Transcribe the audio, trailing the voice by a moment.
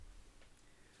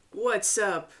What's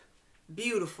up,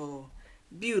 beautiful,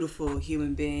 beautiful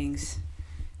human beings?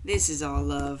 This is All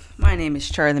Love. My name is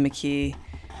Charlie McKee.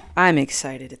 I'm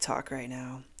excited to talk right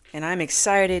now. And I'm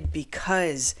excited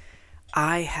because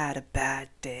I had a bad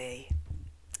day.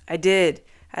 I did.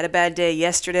 I had a bad day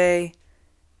yesterday.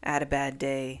 I had a bad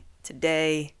day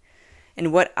today.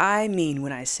 And what I mean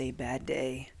when I say bad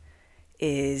day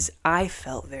is I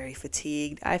felt very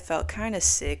fatigued. I felt kind of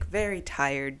sick, very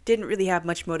tired, didn't really have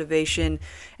much motivation,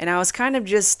 and I was kind of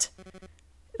just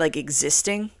like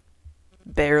existing,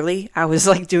 barely. I was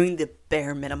like doing the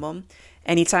bare minimum.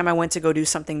 Anytime I went to go do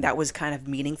something that was kind of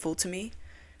meaningful to me,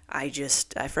 I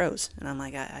froze. And I'm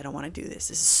like, I don't want to do this.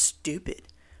 This is stupid.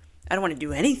 I don't want to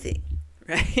do anything,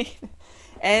 right?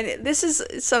 And this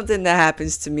is something that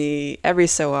happens to me every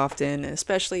so often,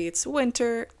 especially it's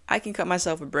winter. I can cut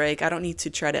myself a break. I don't need to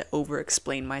try to over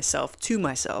explain myself to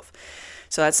myself.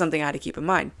 So that's something I had to keep in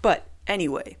mind. But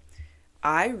anyway,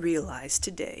 I realized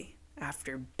today,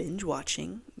 after binge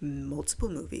watching multiple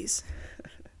movies,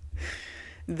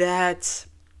 that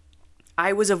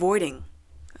I was avoiding.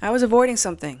 I was avoiding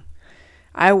something.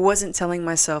 I wasn't telling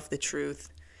myself the truth.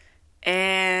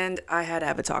 And I had to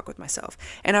have a talk with myself.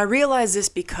 And I realized this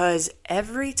because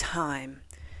every time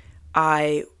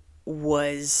I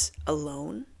was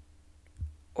alone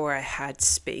or I had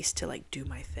space to like do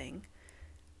my thing,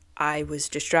 I was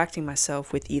distracting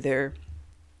myself with either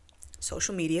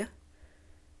social media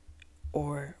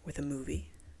or with a movie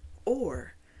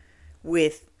or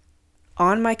with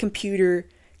on my computer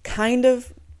kind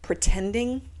of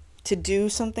pretending to do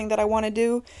something that I want to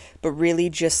do, but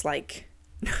really just like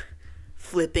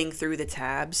flipping through the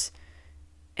tabs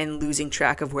and losing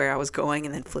track of where I was going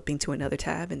and then flipping to another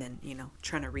tab and then,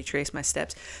 trying to retrace my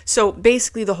steps. So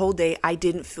basically the whole day I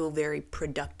didn't feel very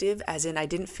productive, as in I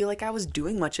didn't feel like I was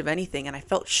doing much of anything, and I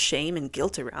felt shame and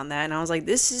guilt around that, and I was like,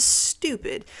 this is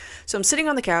stupid. So I'm sitting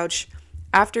on the couch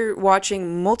after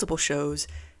watching multiple shows,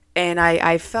 and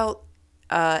I felt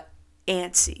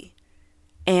antsy.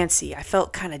 I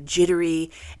felt kind of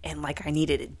jittery and like I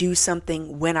needed to do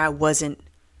something when I wasn't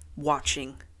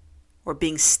watching or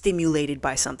being stimulated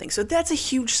by something. So that's a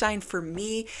huge sign for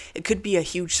me. It could be a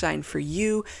huge sign for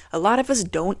you. A lot of us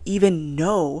don't even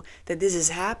know that this is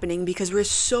happening because we're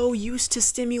so used to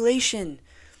stimulation.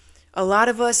 A lot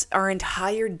of us, our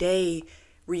entire day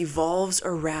revolves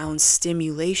around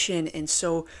stimulation, and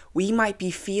so we might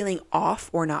be feeling off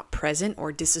or not present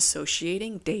or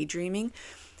disassociating, daydreaming,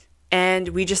 and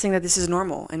we just think that this is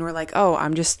normal, and we're like, oh,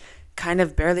 I'm just kind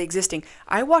of barely existing.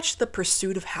 I watched The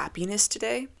Pursuit of Happiness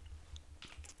today.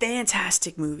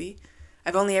 Fantastic movie.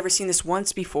 I've only ever seen this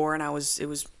once before, and it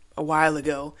was a while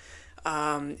ago.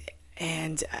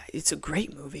 And it's a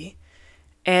great movie.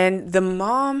 And the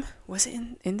mom, was it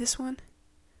in this one?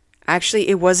 Actually,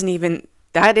 it wasn't even,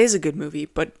 that is a good movie,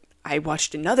 but I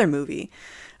watched another movie,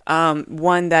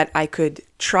 one that I could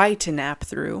try to nap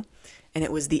through, and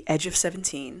it was The Edge of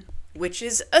 17. Which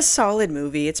is a solid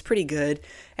movie. It's pretty good. It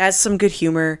has some good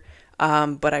humor,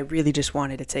 but I really just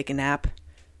wanted to take a nap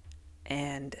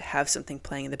and have something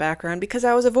playing in the background because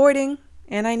I was avoiding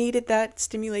and I needed that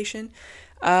stimulation.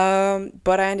 But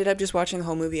I ended up just watching the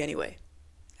whole movie anyway,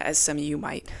 as some of you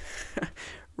might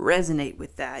resonate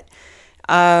with that.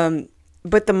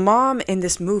 But the mom in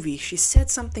this movie, she said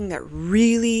something that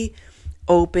really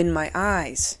opened my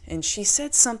eyes. And she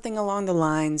said something along the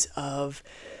lines of,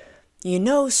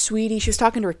 sweetie, she was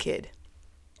talking to her kid,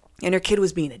 and her kid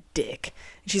was being a dick.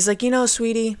 And she's like,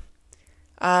 sweetie,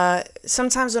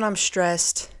 sometimes when I'm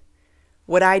stressed,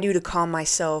 what I do to calm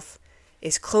myself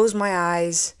is close my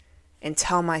eyes and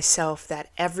tell myself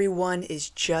that everyone is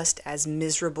just as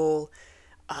miserable,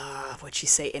 what'd she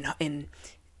say,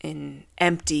 in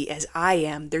empty as I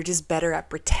am. They're just better at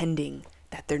pretending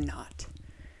that they're not.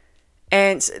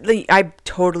 And I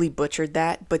totally butchered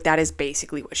that, but that is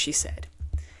basically what she said.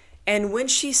 And when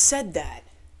she said that,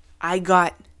 I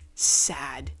got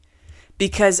sad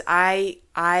because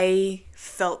I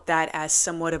felt that as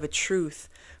somewhat of a truth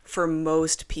for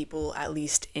most people, at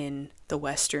least in the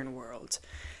Western world.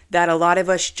 That a lot of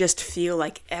us just feel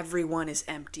like everyone is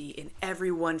empty and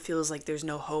everyone feels like there's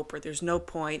no hope or there's no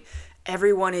point.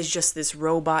 Everyone is just this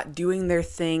robot doing their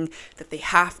thing that they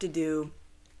have to do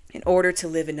in order to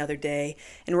live another day.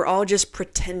 And we're all just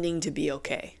pretending to be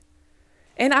okay.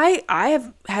 And I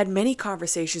have had many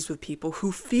conversations with people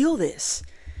who feel this.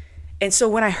 And so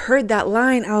when I heard that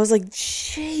line, I was like,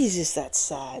 Jesus, that's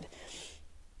sad.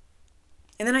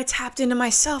 And then I tapped into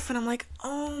myself and I'm like,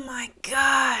 oh my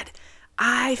God,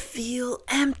 I feel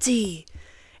empty.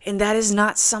 And that is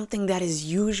not something that is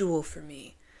usual for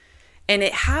me. And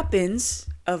it happens,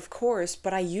 of course,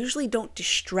 but I usually don't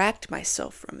distract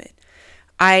myself from it.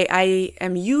 I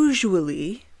am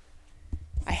usually,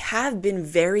 I have been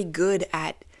very good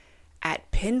at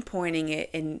pinpointing it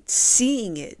and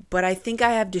seeing it, but I think I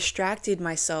have distracted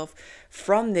myself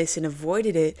from this and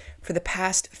avoided it for the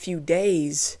past few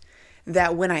days,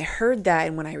 that when I heard that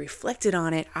and when I reflected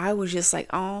on it, I was just like,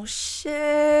 oh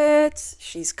shit,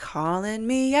 she's calling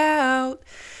me out,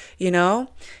 you know?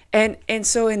 And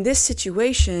so in this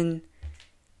situation,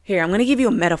 here, I'm going to give you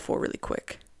a metaphor really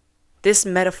quick. This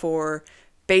metaphor,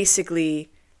 basically,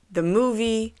 the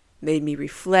movie made me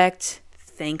reflect,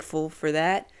 thankful for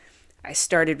that. I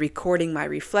started recording my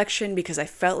reflection because I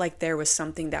felt like there was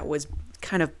something that was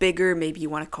kind of bigger. Maybe you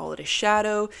want to call it a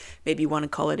shadow. Maybe you want to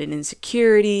call it an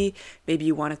insecurity. Maybe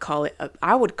you want to call it,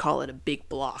 I would call it a big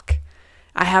block.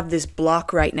 I have this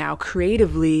block right now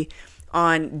creatively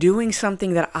on doing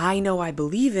something that I know I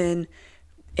believe in,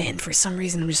 and for some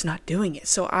reason I'm just not doing it.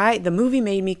 So the movie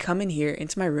made me come in here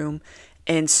into my room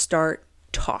and start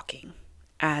talking,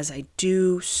 as I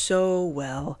do so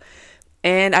well.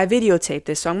 And I videotaped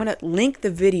this, so I'm going to link the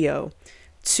video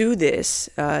to this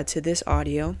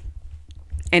audio,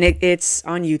 and it's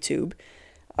on YouTube.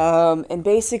 And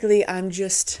basically, I'm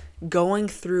just going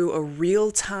through a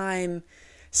real-time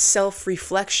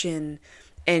self-reflection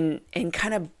and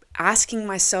kind of asking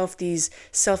myself these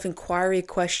self-inquiry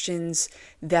questions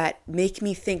that make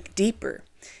me think deeper.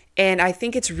 And I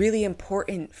think it's really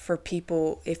important for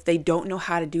people, if they don't know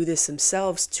how to do this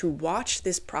themselves, to watch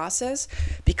this process,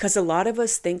 because a lot of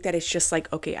us think that it's just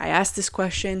like, okay, I ask this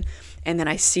question and then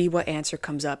I see what answer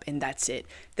comes up and that's it.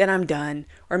 Then I'm done.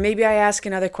 Or maybe I ask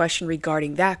another question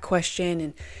regarding that question,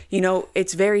 and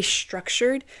it's very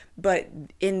structured. But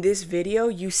in this video,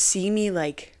 you see me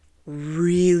like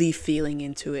really feeling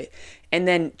into it and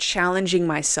then challenging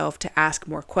myself to ask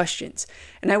more questions.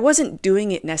 And I wasn't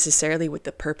doing it necessarily with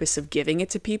the purpose of giving it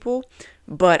to people,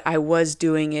 but I was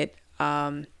doing it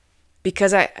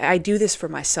because I do this for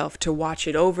myself, to watch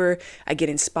it over. I get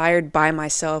inspired by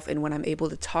myself, and when I'm able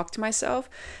to talk to myself,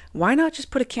 why not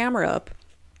just put a camera up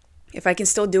if I can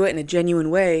still do it in a genuine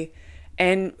way,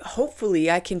 and hopefully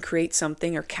I can create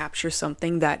something or capture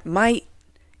something that might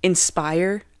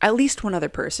inspire at least one other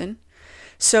person.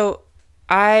 So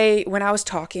when I was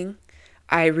talking,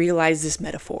 I realized this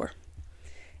metaphor.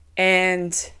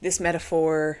 And this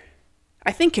metaphor,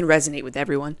 I think, can resonate with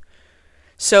everyone.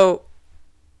 So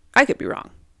I could be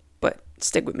wrong, but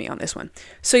stick with me on this one.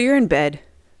 So you're in bed,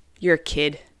 you're a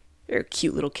kid, you're a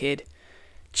cute little kid,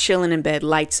 chilling in bed,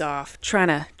 lights off, trying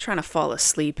to fall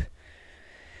asleep.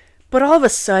 But all of a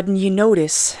sudden you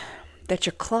notice that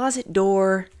your closet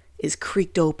door is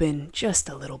creaked open just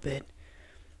a little bit.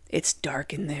 It's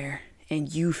dark in there,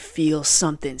 and you feel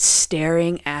something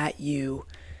staring at you.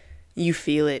 You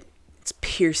feel it. It's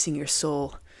piercing your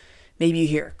soul. Maybe you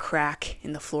hear a crack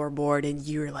in the floorboard, and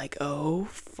you're like, oh,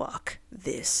 fuck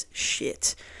this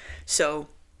shit. So,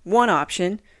 one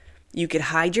option, you could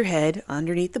hide your head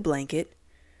underneath the blanket,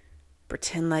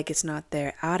 pretend like it's not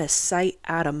there, out of sight,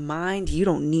 out of mind. You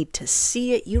don't need to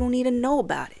see it. You don't need to know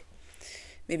about it.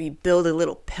 Maybe build a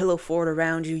little pillow fort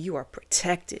around you. You are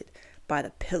protected by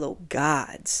the pillow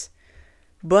gods.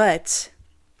 But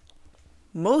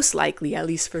most likely, at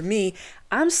least for me,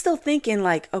 I'm still thinking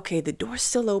like, okay, the door's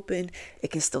still open.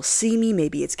 It can still see me.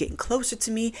 Maybe it's getting closer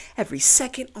to me every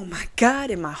second. Oh my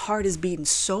God. And my heart is beating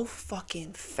so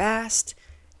fucking fast.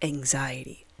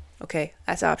 Anxiety. Okay,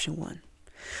 that's option one.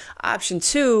 Option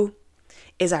two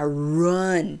is I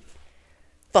run.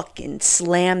 Fucking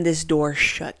slam this door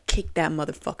shut. Kick that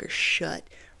motherfucker shut.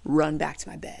 Run back to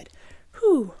my bed.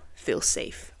 Whew. Feel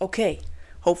safe. Okay.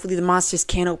 Hopefully the monsters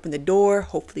can't open the door.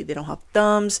 Hopefully they don't have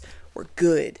thumbs. We're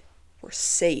good. We're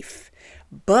safe.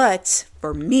 But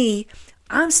for me,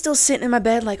 I'm still sitting in my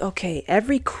bed like, okay,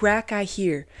 every crack I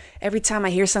hear, every time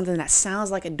I hear something that sounds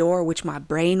like a door, which my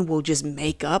brain will just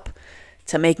make up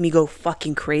to make me go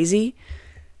fucking crazy,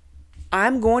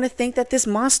 I'm going to think that this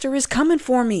monster is coming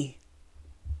for me.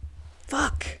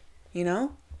 Fuck.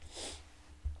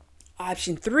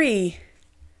 Option three,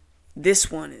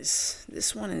 this one is,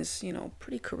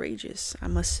 pretty courageous, I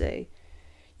must say.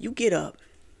 You get up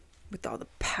with all the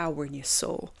power in your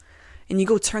soul and you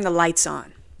go turn the lights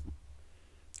on.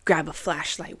 Grab a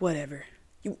flashlight, whatever.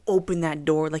 You open that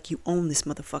door like you own this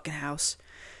motherfucking house.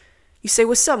 You say,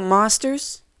 what's up,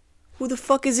 monsters? Who the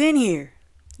fuck is in here?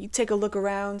 You take a look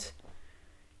around.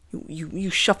 You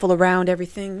shuffle around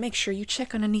everything. Make sure you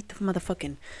check underneath the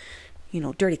motherfucking,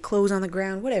 dirty clothes on the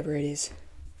ground, whatever it is.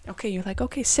 Okay, you're like,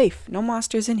 okay, safe. No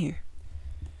monsters in here.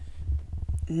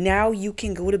 Now you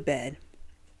can go to bed.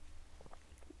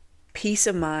 Peace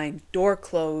of mind, door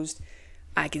closed.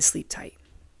 I can sleep tight.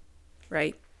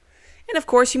 Right? And of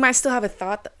course, you might still have a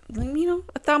thought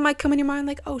a thought might come in your mind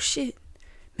like, oh shit,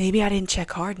 maybe I didn't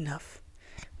check hard enough.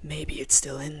 Maybe it's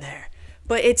still in there.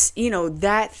 But it's,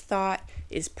 that thought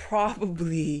is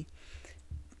probably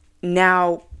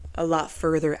now a lot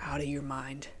further out of your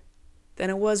mind than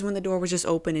it was when the door was just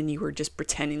open and you were just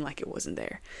pretending like it wasn't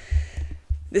there.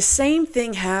 The same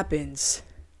thing happens.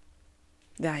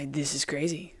 This is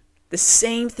crazy. The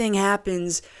same thing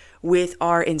happens with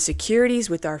our insecurities,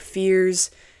 with our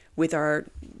fears, with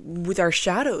our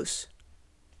shadows.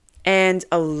 And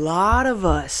a lot of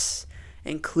us,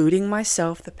 including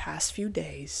myself the past few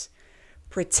days,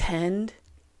 pretend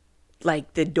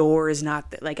like the door is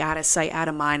not like out of sight, out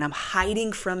of mind. I'm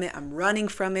hiding from it. I'm running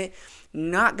from it.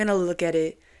 Not going to look at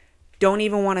it. Don't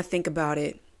even want to think about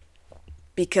it,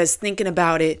 because thinking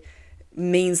about it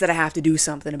means that I have to do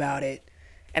something about it.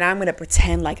 And I'm going to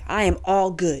pretend like I am all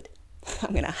good.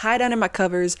 I'm going to hide under my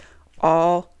covers,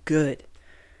 all good.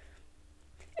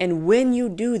 And when you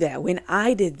do that, when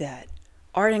I did that,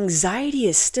 our anxiety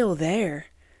is still there.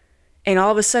 And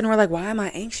all of a sudden we're like, why am I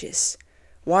anxious?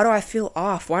 Why do I feel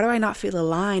off? Why do I not feel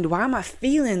aligned? Why am I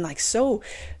feeling like so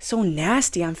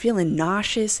nasty? I'm feeling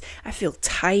nauseous. I feel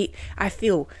tight. I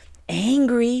feel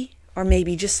angry, or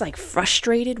maybe just like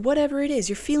frustrated, whatever it is,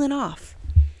 you're feeling off.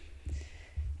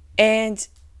 And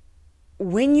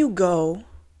when you go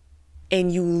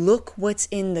and you look what's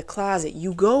in the closet,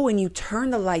 you go and you turn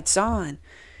the lights on,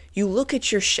 you look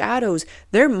at your shadows,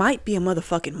 there might be a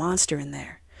motherfucking monster in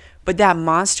there. But that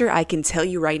monster, I can tell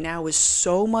you right now, is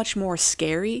so much more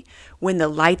scary when the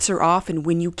lights are off and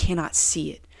when you cannot see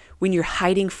it. When you're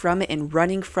hiding from it and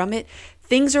running from it,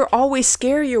 things are always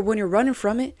scarier when you're running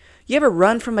from it. You ever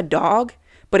run from a dog,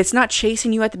 but it's not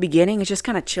chasing you at the beginning? It's just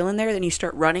kind of chilling there. Then you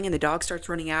start running and the dog starts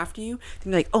running after you.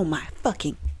 Then you're like, oh my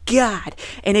fucking God.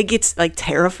 And it gets like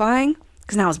terrifying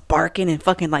because now it's barking and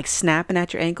fucking like snapping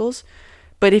at your ankles.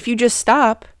 But if you just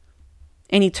stop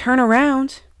and you turn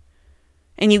around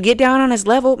and you get down on his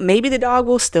level, maybe the dog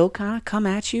will still kind of come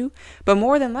at you. But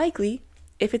more than likely,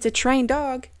 if it's a trained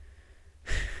dog,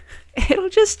 it'll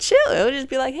just chill. It'll just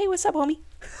be like, hey, what's up, homie?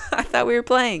 I thought we were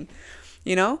playing,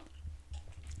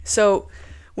 So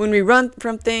when we run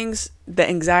from things, the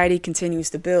anxiety continues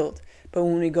to build. But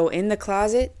when we go in the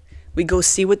closet, we go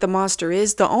see what the monster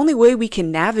is. The only way we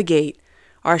can navigate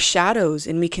our shadows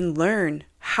and we can learn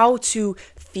how to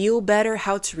feel better,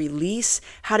 how to release,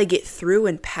 how to get through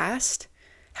and past,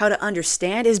 how to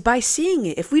understand is by seeing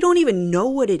it. If we don't even know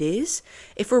what it is,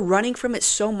 if we're running from it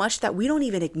so much that we don't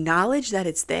even acknowledge that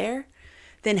it's there,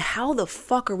 then how the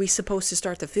fuck are we supposed to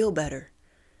start to feel better?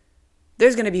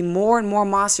 There's going to be more and more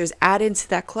monsters added into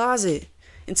that closet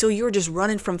until you're just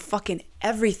running from fucking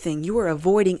everything. You are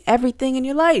avoiding everything in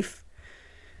your life.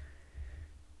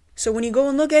 So when you go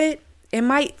and look at it, it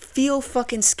might feel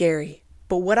fucking scary.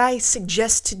 But what I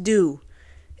suggest to do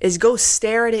is go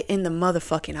stare at it in the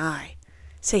motherfucking eye.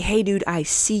 Say, hey, dude, I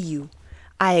see you.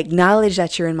 I acknowledge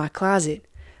that you're in my closet.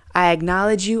 I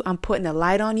acknowledge you. I'm putting a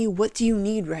light on you. What do you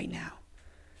need right now?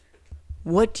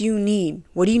 What do you need?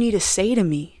 What do you need to say to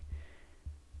me?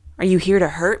 Are you here to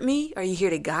hurt me? Are you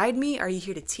here to guide me? Are you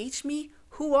here to teach me?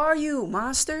 Who are you,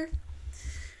 monster?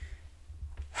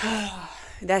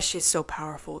 That shit's so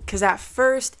powerful. Because at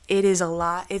first, it is a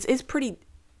lot. It's pretty...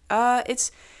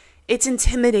 It's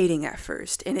intimidating at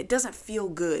first, and it doesn't feel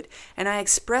good. And I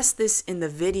expressed this in the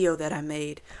video that I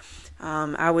made.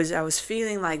 I was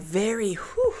feeling like very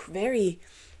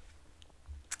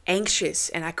anxious,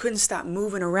 and I couldn't stop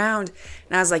moving around.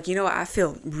 And I was like, I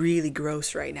feel really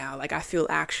gross right now. Like I feel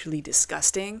actually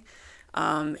disgusting.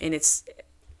 And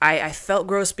I felt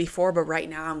gross before, but right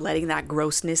now I'm letting that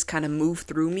grossness kind of move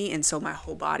through me, and so my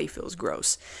whole body feels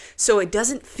gross. So it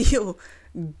doesn't feel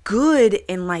good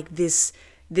in like this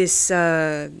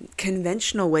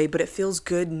conventional way, but it feels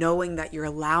good knowing that you're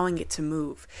allowing it to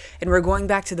move. And we're going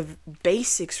back to the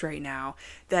basics right now,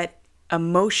 that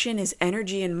emotion is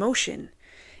energy in motion.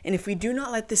 And if we do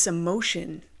not let this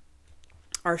emotion,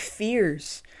 our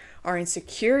fears, our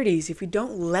insecurities, if we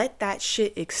don't let that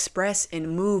shit express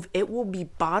and move, it will be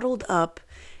bottled up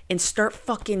and start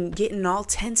fucking getting all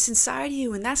tense inside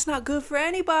you. And that's not good for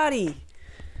anybody.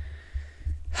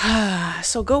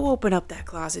 So go open up that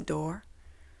closet door.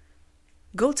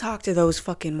 Go talk to those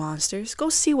fucking monsters. Go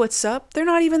see what's up. They're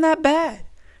not even that bad.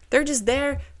 They're just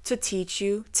there to teach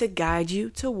you, to guide you,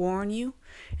 to warn you.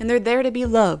 And they're there to be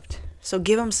loved. So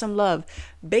give them some love.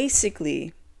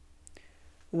 Basically,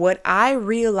 what I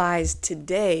realized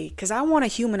today, because I want to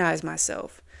humanize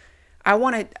myself.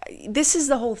 This is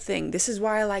the whole thing. This is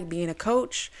why I like being a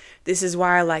coach. This is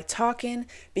why I like talking,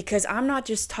 because I'm not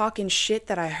just talking shit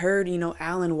that I heard,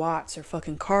 Alan Watts or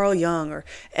fucking Carl Jung or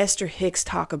Esther Hicks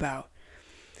talk about.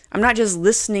 I'm not just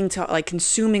listening to, like,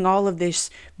 consuming all of this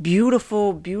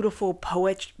beautiful, beautiful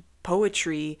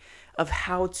poetry of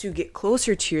how to get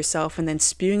closer to yourself and then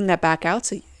spewing that back out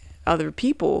to other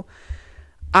people.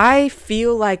 I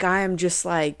feel like I am just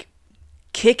like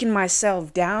kicking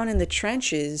myself down in the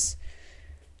trenches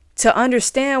to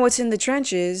understand what's in the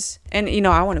trenches. And,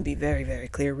 I want to be very, very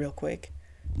clear real quick.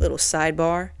 Little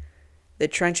sidebar. The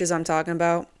trenches I'm talking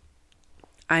about,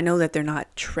 I know that they're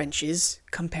not trenches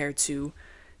compared to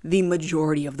the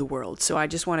majority of the world. So I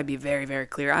just want to be very, very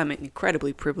clear. I'm an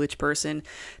incredibly privileged person.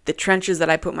 The trenches that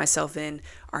I put myself in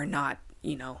are not,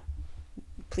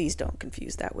 please don't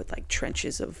confuse that with like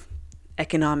trenches of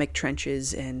economic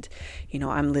trenches. And,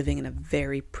 I'm living in a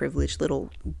very privileged little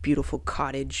beautiful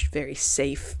cottage, very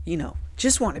safe,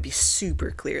 just want to be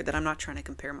super clear that I'm not trying to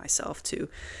compare myself to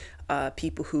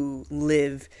people who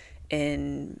live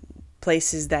in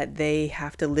places that they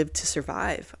have to live to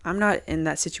survive. I'm not in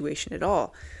that situation at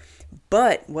all.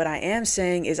 But what I am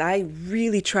saying is I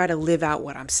really try to live out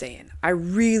what I'm saying. I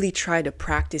really try to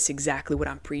practice exactly what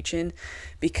I'm preaching,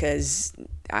 because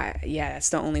that's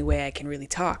the only way I can really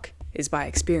talk, is by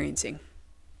experiencing.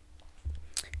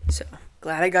 So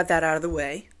glad I got that out of the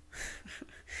way.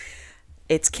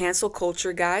 It's cancel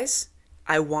culture, guys.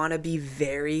 I want to be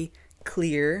very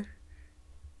clear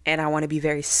and I want to be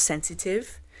very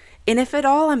sensitive. And if at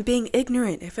all I'm being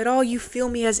ignorant, if at all you feel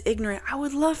me as ignorant, I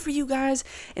would love for you guys,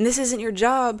 and this isn't your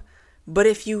job, but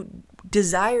if you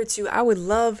desire to, I would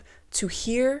love to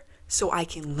hear so I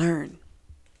can learn.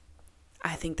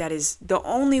 I think that is the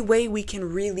only way we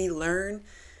can really learn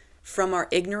from our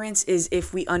ignorance, is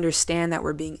if we understand that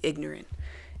we're being ignorant.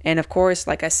 And of course,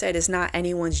 like I said, it's not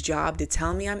anyone's job to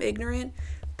tell me I'm ignorant,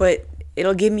 but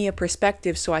it'll give me a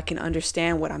perspective so I can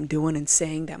understand what I'm doing and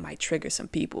saying that might trigger some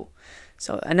people.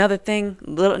 So another thing,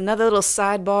 another little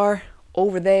sidebar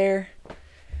over there.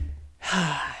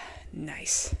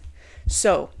 Nice.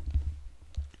 So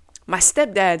my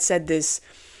stepdad said this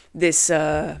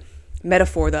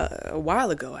metaphor a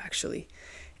while ago, actually.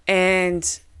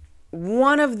 And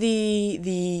one of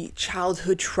the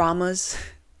childhood traumas,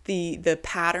 the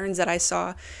patterns that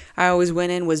I always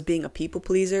went in, was being a people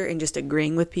pleaser and just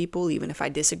agreeing with people even if I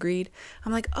disagreed.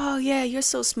 I'm like, oh yeah, you're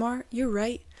so smart, you're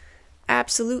right,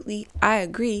 absolutely, I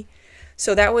agree.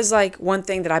 So that was like one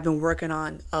thing that I've been working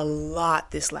on a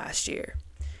lot this last year.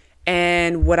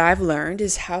 And what I've learned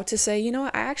is how to say, I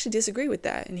actually disagree with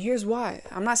that, and here's why.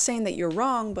 I'm not saying that you're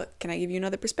wrong, but can I give you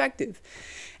another perspective?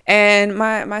 And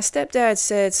my stepdad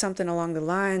said something along the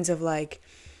lines of like,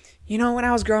 when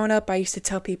I was growing up, I used to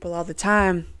tell people all the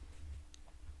time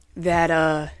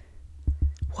that,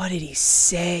 what did he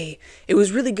say? It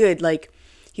was really good. Like,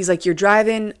 he's like, you're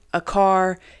driving a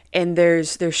car and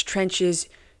there's trenches.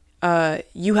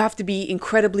 You have to be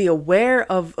incredibly aware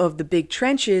of the big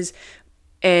trenches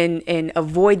and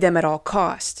avoid them at all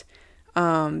costs.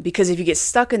 Because if you get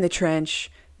stuck in the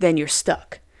trench, then you're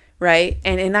stuck. Right.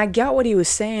 And I got what he was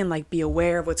saying, like, be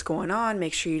aware of what's going on.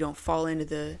 Make sure you don't fall into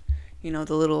the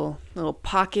little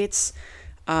pockets,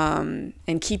 and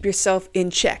keep yourself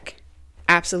in check.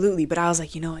 Absolutely. But I was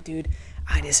like, you know what, dude,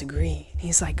 I disagree. And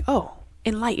he's like, oh,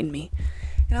 enlighten me.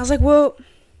 And I was like, well,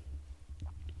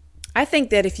 I think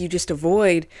that if you just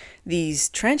avoid these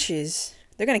trenches,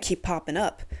 they're going to keep popping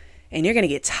up. And you're going to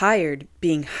get tired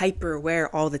being hyper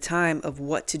aware all the time of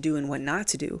what to do and what not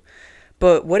to do.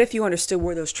 But what if you understood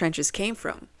where those trenches came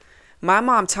from? My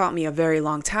mom taught me a very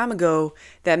long time ago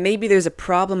that maybe there's a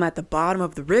problem at the bottom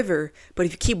of the river, but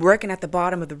if you keep working at the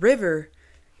bottom of the river,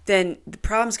 then the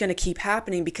problem's going to keep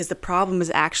happening, because the problem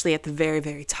is actually at the very,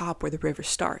 very top where the river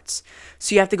starts.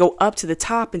 So you have to go up to the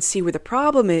top and see where the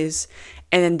problem is,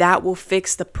 and then that will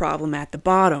fix the problem at the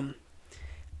bottom.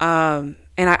 And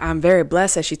I'm very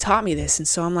blessed that she taught me this. And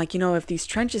so I'm like, if these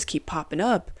trenches keep popping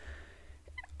up,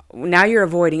 now you're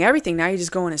avoiding everything. Now you're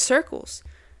just going in circles.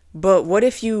 But what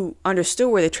if you understood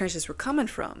where the trenches were coming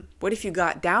from? What if you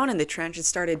got down in the trench and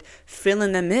started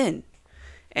filling them in?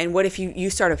 And what if you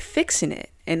started fixing it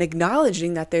and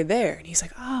acknowledging that they're there? And he's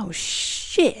like, oh,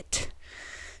 shit.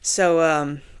 So,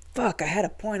 I had a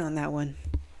point on that one.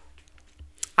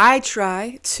 I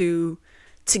try to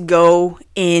go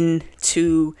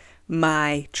into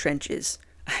my trenches.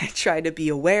 I try to be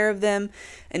aware of them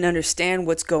and understand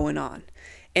what's going on.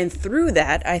 And through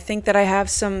that, I think that I have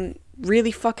some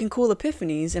really fucking cool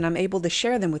epiphanies, and I'm able to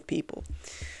share them with people.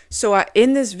 So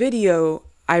in this video,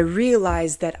 I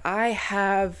realized that I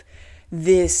have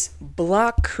this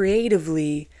block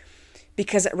creatively,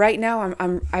 because right now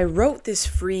I wrote this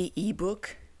free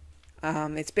ebook.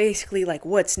 It's basically like,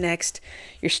 what's next?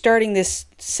 You're starting this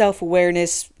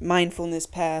self-awareness, mindfulness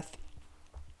path,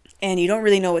 and you don't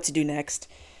really know what to do next.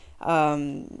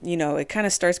 It kind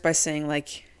of starts by saying,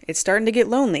 like, it's starting to get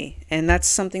lonely. And that's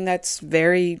something that's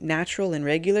very natural and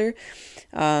regular,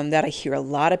 that I hear a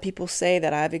lot of people say,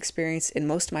 that I've experienced and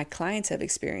most of my clients have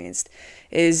experienced,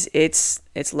 is it's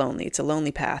lonely. It's a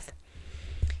lonely path.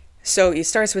 So it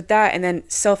starts with that, and then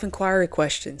self-inquiry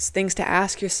questions, things to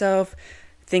ask yourself,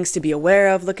 things to be aware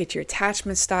of. Look at your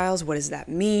attachment styles. What does that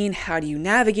mean? How do you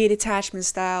navigate attachment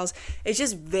styles? It's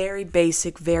just very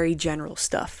basic, very general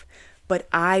stuff. But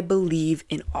I believe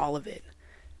in all of it.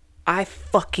 I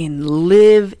fucking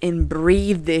live and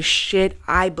breathe this shit.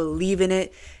 I believe in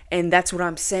it. And that's what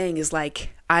I'm saying is, like,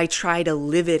 I try to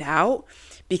live it out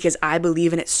because I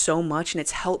believe in it so much, and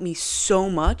it's helped me so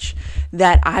much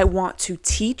that I want to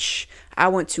teach, I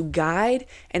want to guide,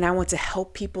 and I want to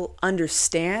help people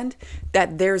understand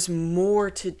that there's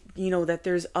more to, that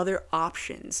there's other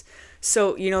options.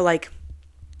 So, like,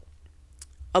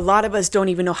 a lot of us don't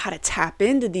even know how to tap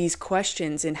into these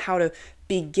questions and how to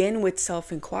begin with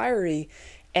self-inquiry.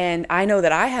 And I know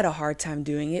that I had a hard time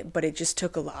doing it, but it just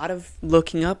took a lot of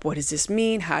looking up. What does this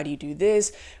mean? How do you do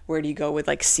this? Where do you go with,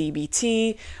 like,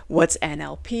 CBT? What's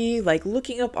NLP? Like,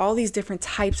 looking up all these different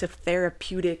types of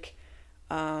therapeutic,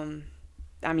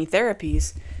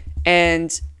 therapies,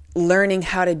 and learning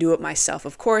how to do it myself.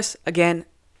 Of course, again,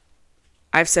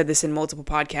 I've said this in multiple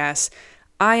podcasts.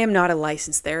 I am not a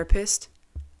licensed therapist.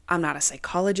 I'm not a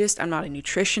psychologist. I'm not a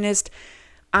nutritionist.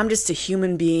 I'm just a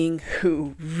human being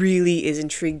who really is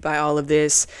intrigued by all of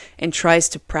this and tries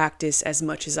to practice as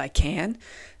much as I can.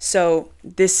 So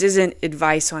this isn't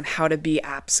advice on how to be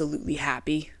absolutely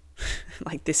happy.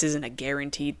 Like, this isn't a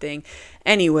guaranteed thing.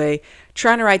 Anyway,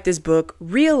 trying to write this book,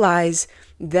 realize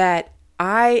that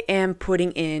I am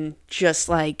putting in just,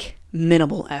 like,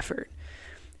 minimal effort.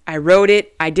 I wrote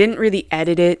it. I didn't really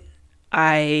edit it.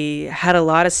 I had a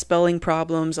lot of spelling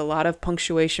problems, a lot of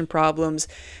punctuation problems.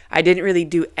 I didn't really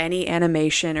do any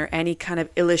animation or any kind of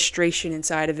illustration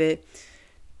inside of it.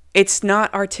 It's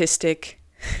not artistic.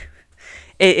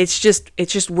 It's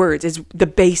just words. It's the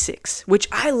basics, which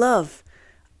I love.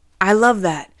 I love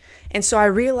that. And so I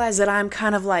realized that I'm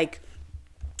kind of, like,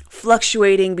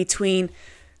 fluctuating between,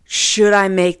 should I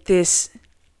make this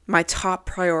my top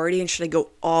priority and should I go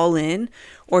all in,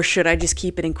 or should I just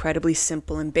keep it incredibly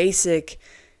simple and basic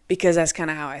because that's kind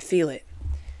of how I feel it.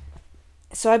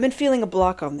 So I've been feeling a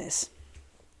block on this,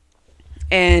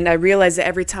 and I realized that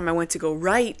every time I went to go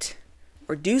write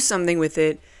or do something with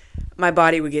it, my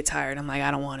body would get tired. I'm like,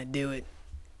 I don't want to do it.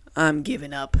 I'm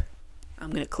giving up.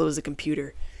 I'm going to close the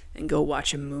computer and go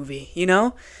watch a movie,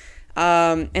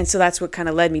 And so that's what kind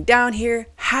of led me down here.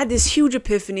 Had this huge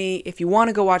epiphany. If you want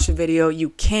to go watch the video, you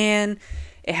can.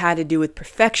 It had to do with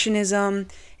perfectionism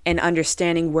and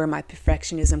understanding where my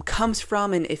perfectionism comes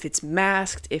from, and if it's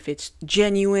masked, if it's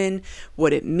genuine,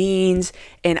 what it means.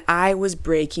 And I was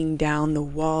breaking down the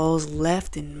walls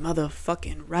left and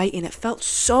motherfucking right, and it felt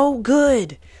so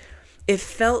good. It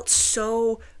felt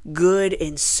so good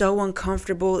and so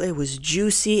uncomfortable. It was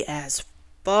juicy as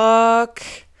fuck.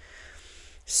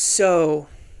 So,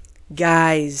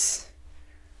 guys,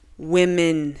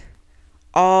 women,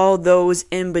 all those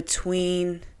in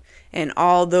between, and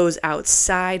all those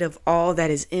outside of all that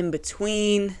is in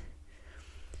between,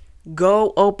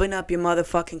 go open up your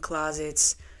motherfucking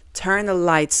closets, turn the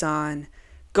lights on,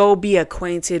 go be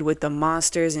acquainted with the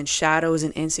monsters and shadows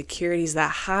and insecurities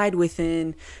that hide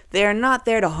within. They are not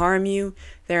there to harm you.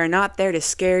 They are not there to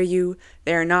scare you.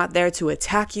 They are not there to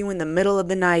attack you in the middle of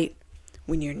the night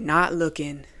when you're not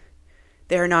looking.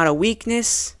 They are not a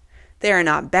weakness. They are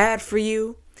not bad for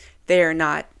you. They are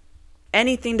not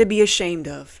anything to be ashamed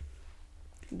of.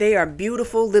 They are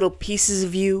beautiful little pieces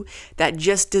of you that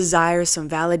just desire some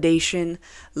validation,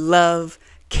 love,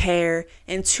 care,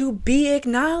 and to be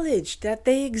acknowledged that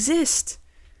they exist.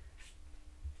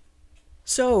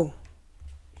 So,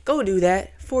 go do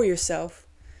that for yourself.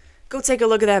 Go take a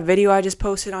look at that video I just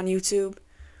posted on YouTube.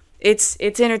 It's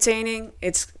entertaining.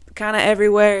 It's kind of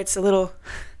everywhere. It's a little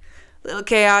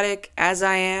chaotic, as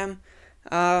I am.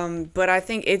 But I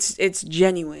think it's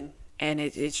genuine, and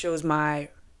it shows my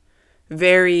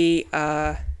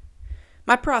my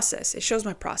process. It shows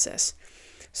my process.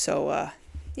 So,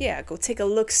 yeah, go take a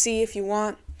look, see if you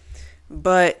want.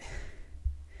 But,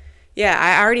 yeah,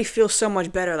 I already feel so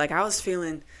much better. Like, I was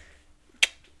feeling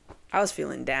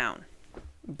down.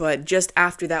 But just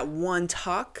after that one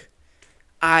talk,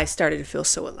 I started to feel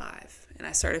so alive. And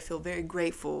I started to feel very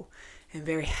grateful and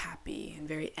very happy and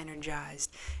very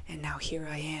energized. And now here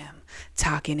I am,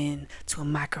 talking in to a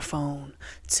microphone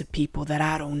to people that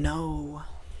I don't know.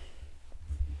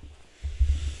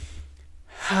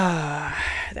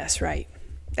 That's right.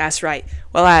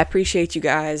 Well, I appreciate you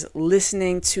guys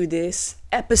listening to this.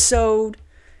 episode.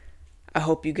 I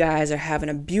hope you guys are having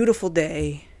a beautiful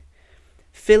day.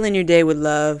 Filling your day with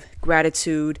love,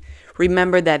 gratitude.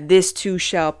 Remember that this too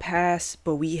shall pass,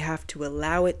 but we have to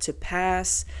allow it to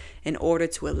pass. In order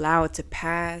to allow it to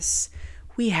pass,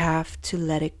 we have to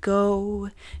let it go.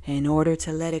 In order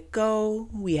to let it go,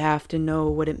 we have to know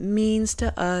what it means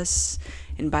to us.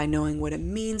 And by knowing what it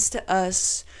means to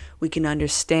us, we can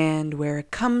understand where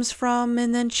it comes from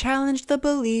and then challenge the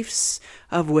beliefs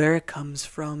of where it comes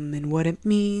from and what it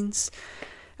means.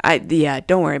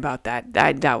 Don't worry about that.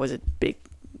 That was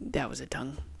a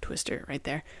tongue twister right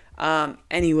there.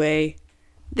 Anyway,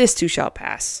 this too shall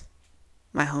pass,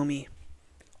 my homie.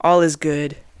 All is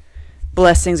good.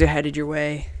 Blessings are headed your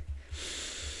way.